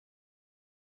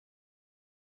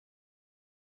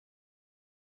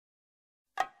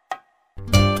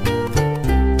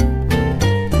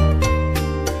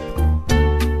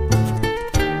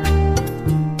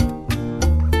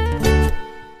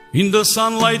in the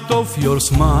sunlight of your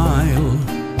smile,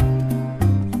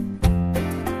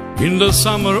 in the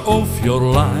summer of your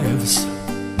lives,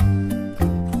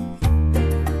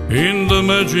 in the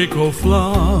magic of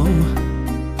love.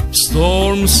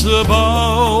 Storms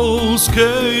above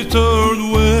scattered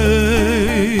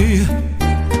away,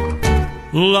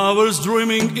 lovers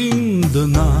dreaming in the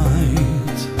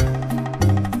night,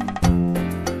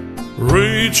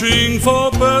 reaching for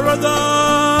paradise.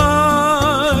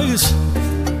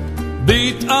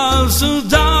 Beat as a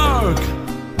dark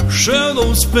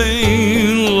shadows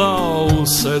pain, love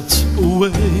sets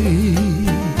away.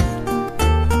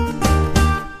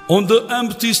 On the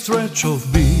empty stretch of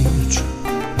beach,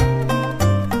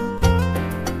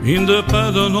 in the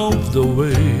pattern of the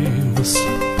waves,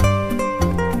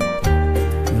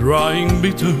 drying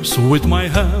bitters with my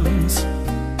hands,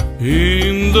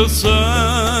 in the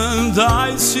sand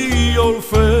I see your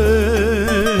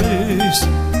face,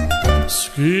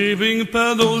 skipping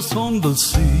paddles on the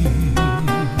sea,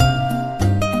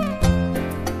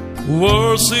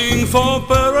 waltzing for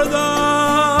paradise.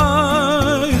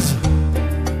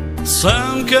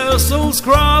 Sandcastles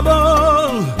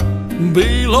crumble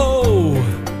below,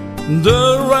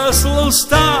 the restless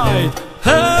tide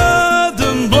head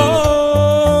and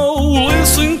blow.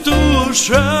 Listen to a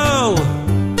shell,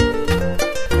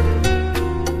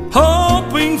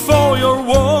 hoping for your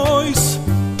voice.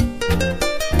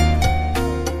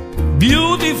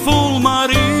 Beautiful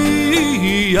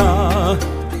Maria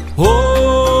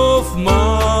of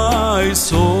my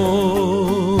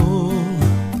soul,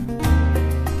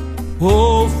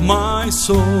 of my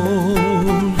soul.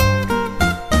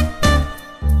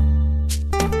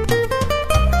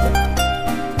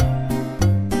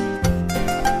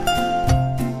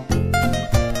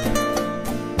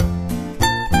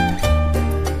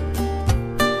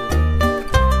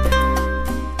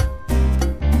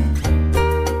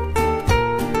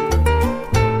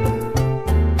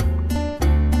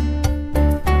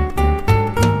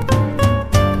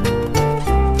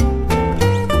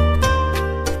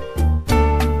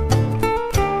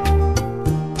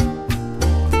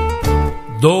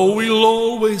 Though we'll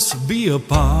always be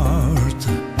apart,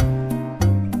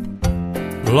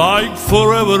 like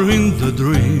forever in the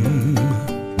dream,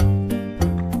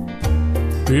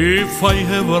 if I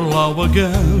ever love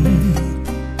again,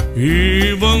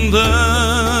 even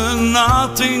then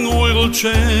nothing will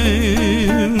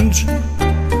change.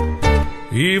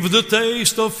 If the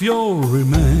taste of your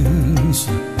remains,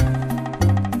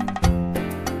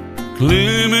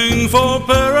 gleaming for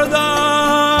paradise.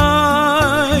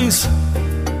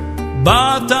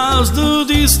 But as the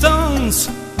distance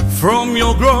from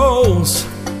you grows,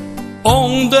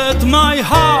 on that my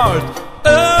heart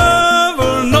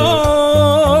ever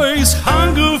knows,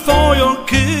 hunger for your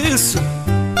kiss,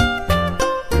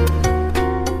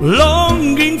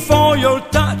 longing for your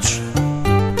touch.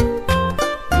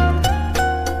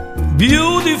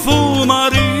 Beautiful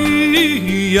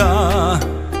Maria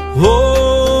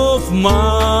of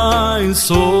my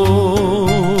soul,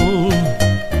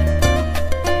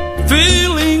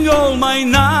 feeling all my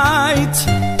night,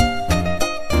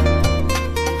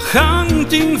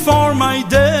 hunting for my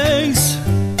days.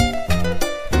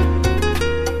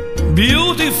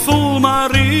 Beautiful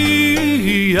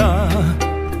Maria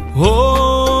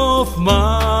of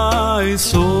my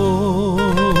soul,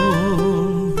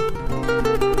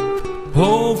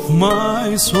 of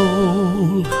my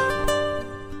soul.